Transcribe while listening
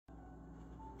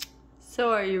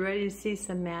So are you ready to see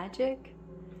some magic?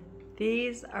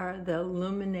 These are the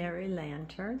luminary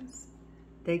lanterns.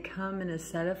 They come in a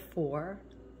set of 4,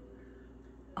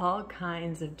 all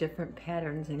kinds of different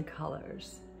patterns and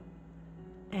colors.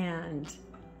 And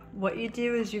what you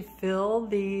do is you fill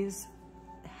these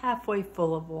halfway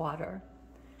full of water.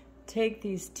 Take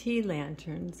these tea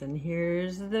lanterns, and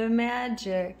here's the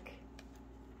magic.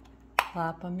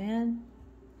 Plop them in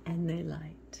and they light.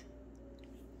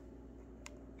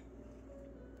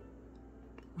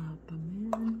 Plop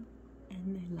them in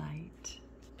and they light.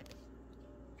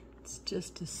 It's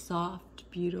just a soft,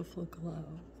 beautiful glow.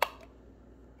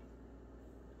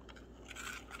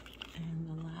 And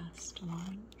the last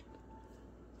one.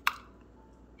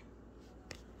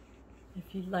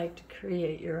 If you'd like to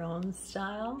create your own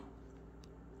style,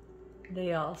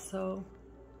 they also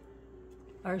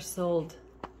are sold.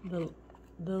 The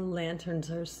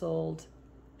lanterns are sold,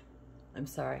 I'm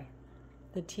sorry,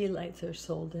 the tea lights are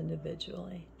sold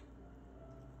individually.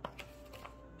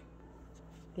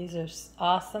 These are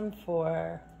awesome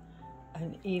for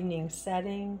an evening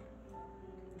setting,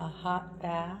 a hot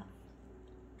bath,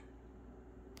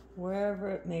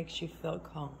 wherever it makes you feel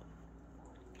calm.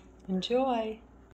 Enjoy!